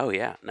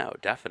yeah. No,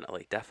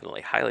 definitely,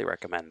 highly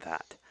recommend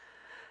that.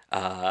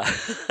 Uh,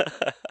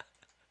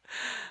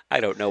 I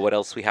don't know what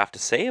else we have to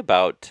say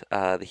about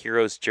the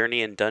hero's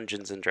journey in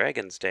Dungeons and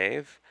Dragons,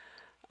 Dave.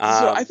 So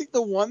I Um, think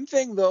the one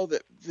thing though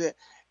that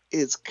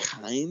is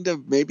kind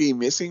of maybe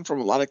missing from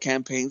a lot of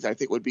campaigns I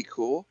think would be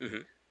cool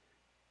mhm.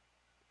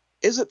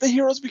 is that the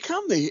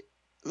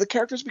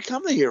characters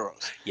become the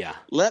heroes. Yeah.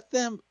 Let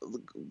them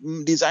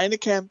design a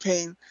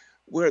campaign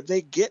where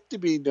they get to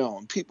be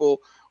known.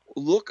 People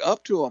look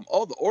up to them.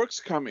 Oh, the orc's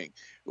coming.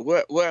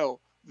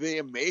 Well, the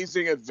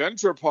amazing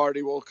adventure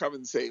party will come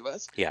and save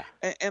us. Yeah.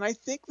 And I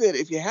think that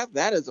if you have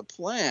that as a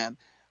plan,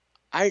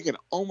 I can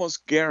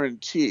almost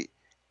guarantee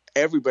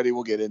everybody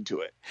will get into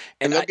it.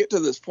 And And they'll I, get to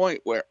this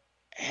point where,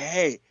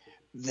 hey,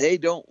 they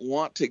don't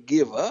want to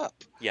give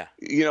up. yeah.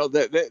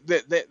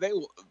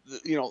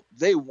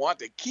 They want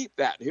to keep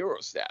that hero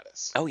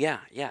status. Oh, yeah,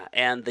 yeah.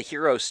 And the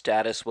hero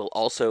status will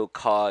also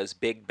cause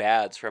big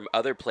bads from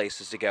other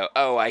places to go,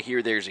 oh, I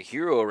hear there's a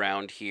hero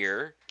around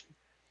here.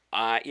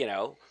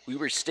 We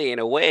were staying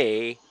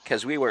away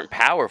because we weren't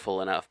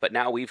powerful enough, but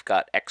now we've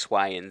got X,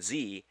 Y, and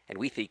Z, and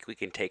we think we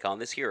can take on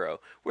this hero.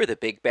 We're the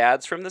big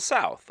bads from the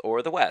south,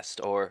 or the west,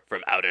 or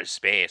from outer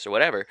space, or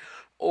whatever.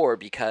 or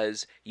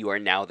because you are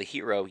now the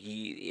hero,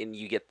 and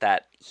you get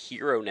that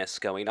hero-ness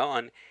going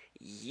on,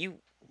 you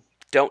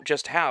don't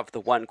just have the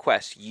one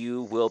quest.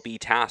 You will be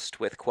tasked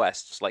with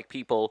quests. Like,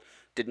 people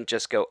didn't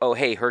just go, oh,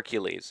 hey,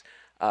 Hercules,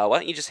 why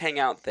don't you just hang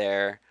out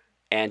there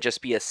and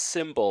just be a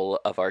symbol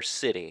of our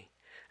city?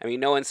 I mean,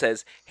 no one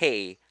says,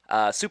 hey,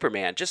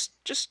 Superman,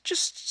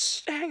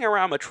 just hang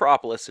around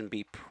Metropolis and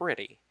be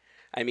pretty.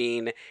 I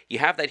mean, you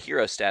have that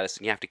hero status,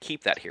 and you have to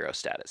keep that hero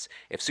status.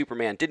 If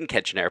Superman didn't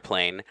catch an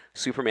airplane,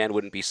 Superman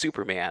wouldn't be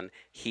Superman.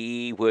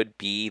 He would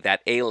be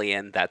that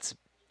alien that's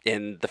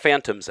in the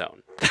Phantom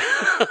Zone.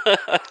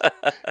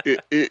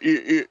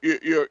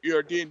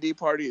 Your D&D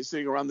party is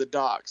sitting around the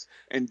docks,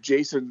 and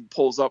Jason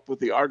pulls up with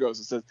the Argos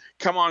and says,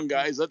 "Come on,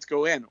 guys, let's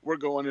go in. We're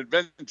going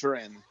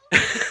adventuring."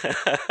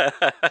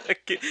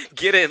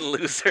 Get in,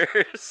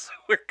 losers.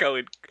 We're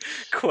going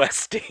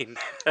questing.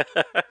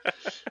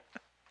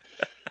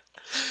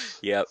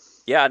 Yep.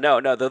 Yeah, no.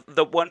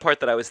 The one part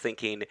that I was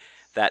thinking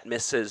that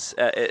misses,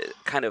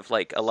 kind of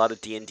like a lot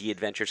of D&D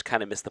adventures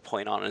kind of miss the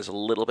point on, and is a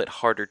little bit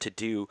harder to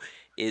do,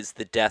 is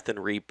the death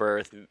and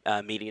rebirth,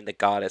 meeting the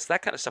goddess,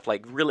 that kind of stuff,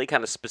 like really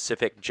kind of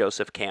specific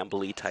Joseph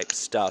Campbell-y type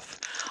stuff.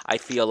 I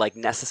feel like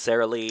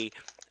necessarily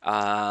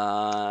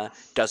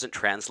doesn't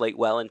translate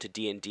well into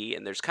D&D,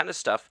 and there's kind of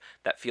stuff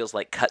that feels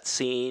like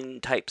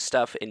cutscene type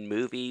stuff in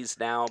movies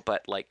now,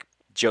 but like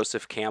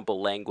Joseph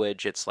Campbell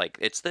language. It's like,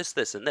 it's this,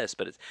 and this,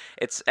 but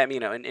it's I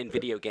mean, in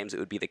video games it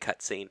would be the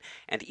cutscene,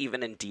 and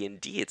even in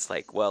D&D it's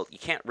like, well, you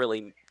can't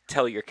really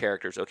tell your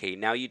characters, okay,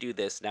 now you do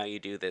this, now you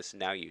do this,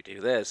 now you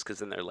do this, because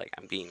then they're like,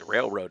 I'm being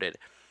railroaded.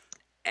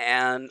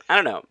 And I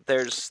don't know,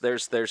 there's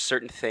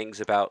certain things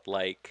about,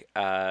 like,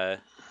 I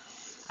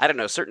don't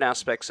know, certain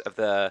aspects of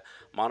the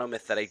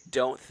monomyth that I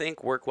don't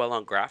think work well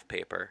on graph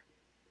paper,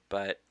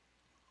 but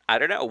I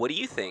don't know. What do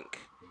you think,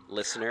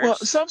 listeners? Well,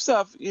 some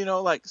stuff,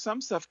 like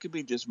some stuff could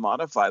be just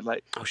modified,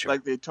 like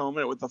like the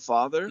atonement with the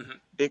father. Mm-hmm.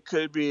 It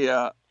could be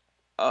a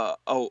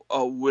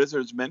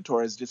wizard's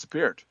mentor has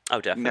disappeared. Oh,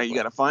 definitely. Now you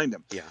got to find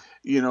him.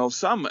 Yeah.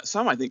 Some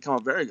I think come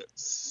up very good.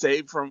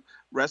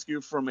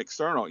 Rescue from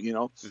external.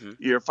 Mm-hmm.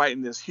 You're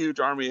fighting this huge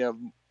army of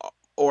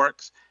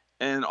orcs,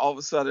 and all of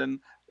a sudden,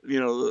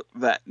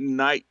 that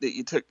knight that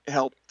you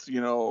helped,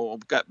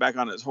 got back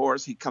on his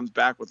horse. He comes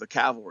back with the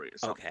cavalry or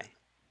something. Okay.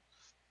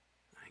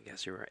 I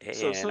guess you're right.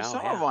 So some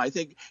of them, I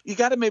think you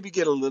got to maybe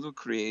get a little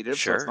creative.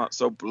 Sure. So it's not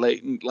so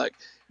blatant, like,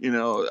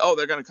 oh,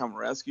 they're going to come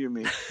rescue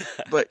me.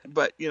 but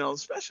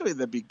especially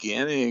the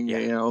beginning,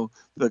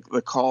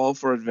 the call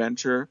for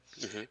adventure.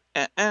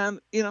 Mm-hmm. And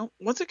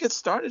once it gets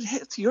started, hey,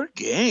 it's your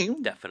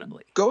game.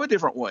 Definitely. Go a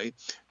different way.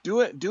 Do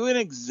an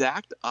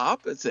exact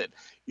opposite.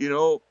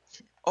 Well,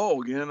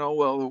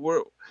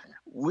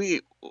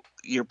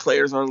 your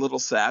players are a little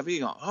savvy.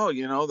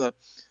 The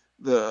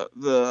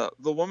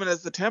woman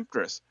is the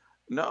temptress.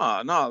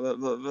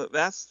 No,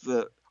 that's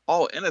the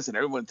all innocent.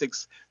 Everyone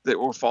thinks that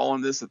we're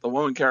following this, that the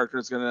woman character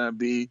is going to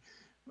be,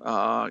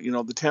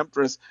 the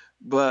temptress.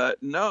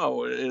 But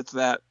no, it's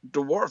that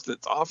dwarf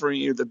that's offering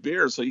you the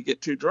beer so you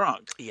get too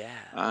drunk. Yeah.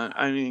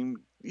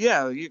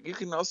 You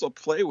can also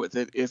play with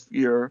it if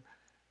your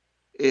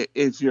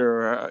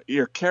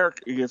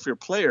character, if your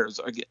players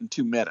are getting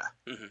too meta.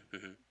 Mm-hmm,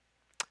 mm-hmm.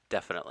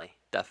 Definitely.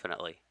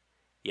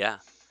 Yeah.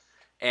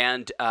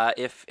 And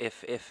if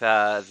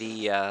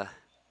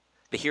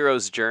the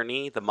hero's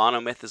journey, the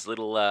monomyth, is a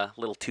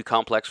little too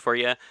complex for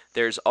you,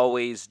 there's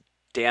always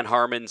Dan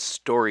Harmon's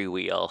story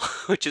wheel,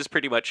 which is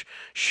pretty much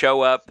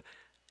show up,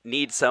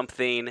 need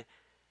something,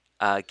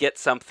 get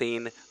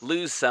something,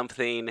 lose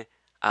something.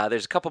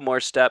 There's a couple more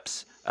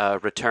steps,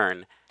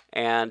 return,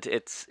 and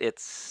it's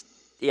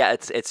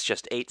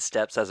just 8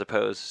 steps as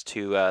opposed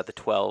to the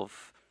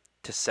 12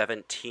 to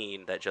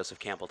 17 that Joseph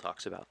Campbell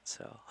talks about.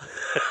 So,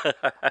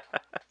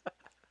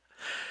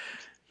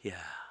 yeah.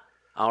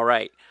 All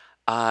right.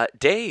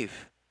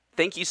 Dave,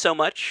 thank you so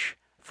much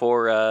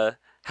for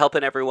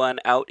helping everyone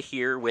out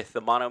here with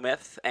the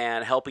monomyth,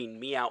 and helping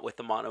me out with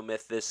the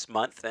monomyth this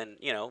month, and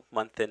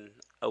month and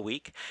a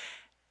week.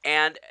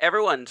 And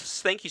everyone,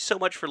 thank you so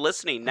much for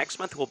listening. Next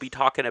month we'll be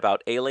talking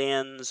about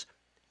aliens.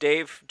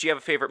 Dave, do you have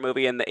a favorite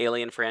movie in the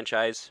Alien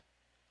franchise?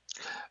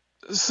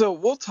 So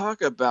we'll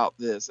talk about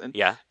this, and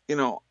yeah,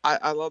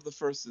 I love the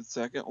first and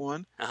second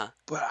one,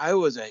 but I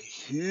was a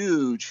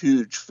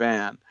huge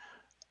fan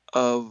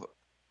of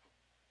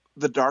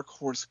the Dark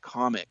Horse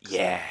comics,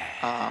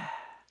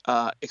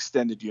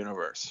 extended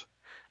universe.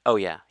 Oh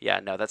yeah,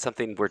 no, that's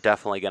something we're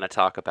definitely going to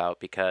talk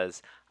about,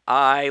 because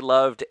I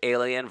loved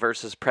Alien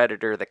vs.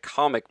 Predator, the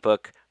comic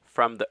book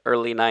from the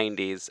early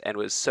 90s, and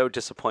was so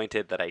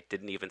disappointed that I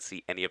didn't even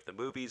see any of the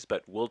movies,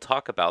 but we'll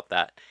talk about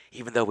that,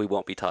 even though we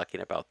won't be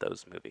talking about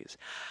those movies.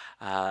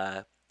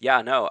 I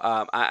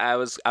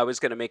was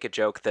going to make a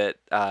joke that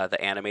the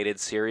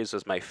animated series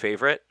was my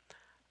favorite.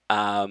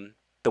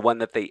 The one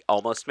that they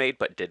almost made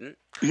but didn't.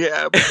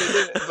 Yeah,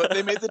 but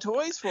they made the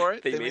toys for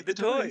it. They made the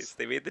toys.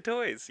 They made the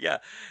toys, yeah.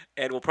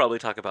 And we'll probably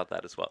talk about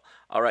that as well.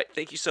 All right,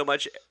 thank you so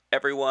much,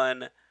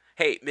 everyone.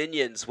 Hey,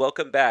 Minions,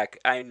 welcome back.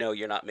 I know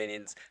you're not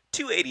Minions.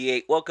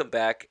 288, welcome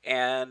back.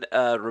 And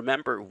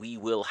remember, we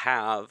will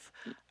have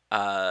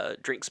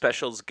drink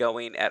specials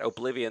going at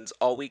Oblivion's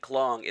all week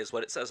long, is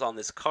what it says on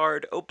this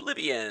card.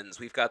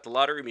 Oblivion's. We've got the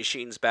lottery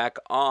machines back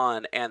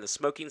on, and the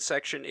smoking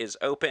section is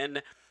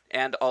open,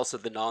 and also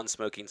the non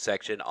smoking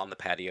section on the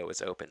patio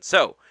is open.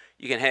 So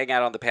you can hang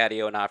out on the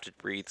patio and not have to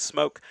breathe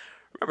smoke.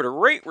 Remember to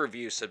rate,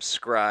 review,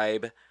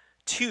 subscribe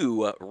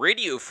to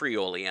Radio Free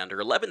Oleander,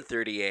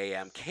 11:30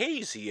 a.m.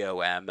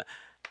 KZOM,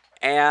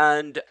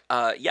 and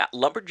yeah,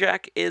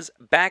 Lumberjack is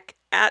back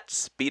at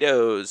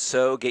Speedo's.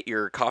 So get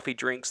your coffee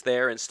drinks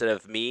there instead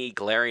of me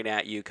glaring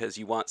at you because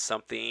you want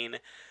something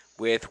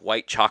with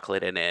white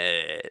chocolate in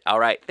it. All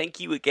right, thank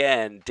you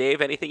again,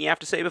 Dave. Anything you have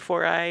to say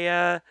before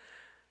I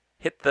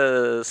hit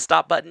the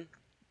stop button?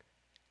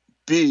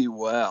 Be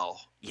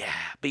well. Yeah,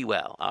 be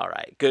well. All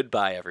right,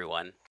 goodbye,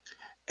 everyone.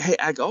 Hey,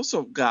 I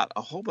also got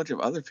a whole bunch of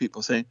other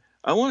people saying,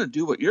 I want to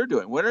do what you're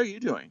doing. What are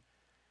you doing?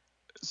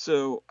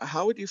 So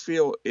how would you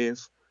feel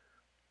if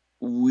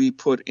we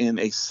put in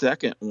a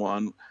second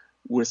one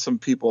with some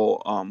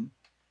people,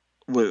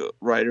 with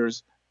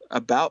writers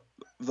about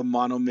the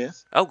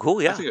monomyth? Oh,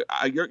 cool, yeah.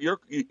 I think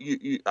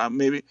you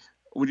maybe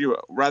would you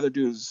rather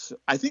do?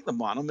 I think the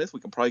monomyth we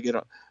can probably get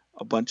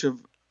a bunch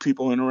of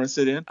people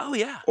interested in. Oh,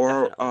 yeah.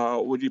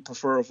 Or would you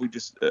prefer if we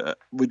just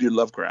we do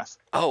Lovecraft?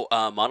 Oh,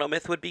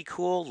 monomyth would be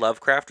cool.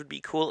 Lovecraft would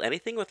be cool.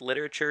 Anything with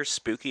literature,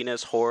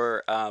 spookiness,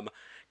 horror.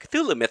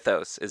 Cthulhu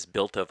mythos is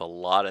built of a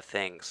lot of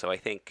things, so I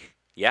think,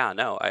 yeah,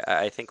 no,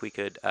 I think we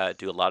could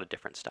do a lot of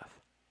different stuff.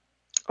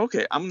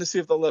 Okay, I'm gonna see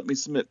if they'll let me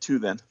submit two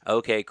then.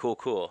 Okay,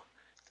 cool.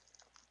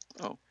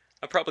 Oh,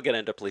 I'm probably gonna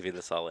end up leaving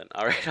this all in.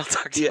 All right, I'll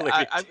talk to you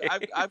later.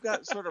 I've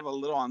got sort of a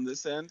little on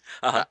this end.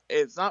 Uh-huh.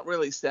 It's not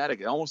really static.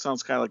 It almost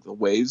sounds kind of like the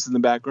waves in the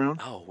background.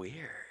 Oh,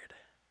 weird.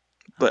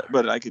 But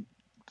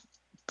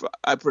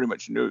I pretty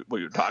much knew what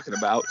you're talking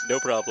about. No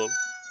problem.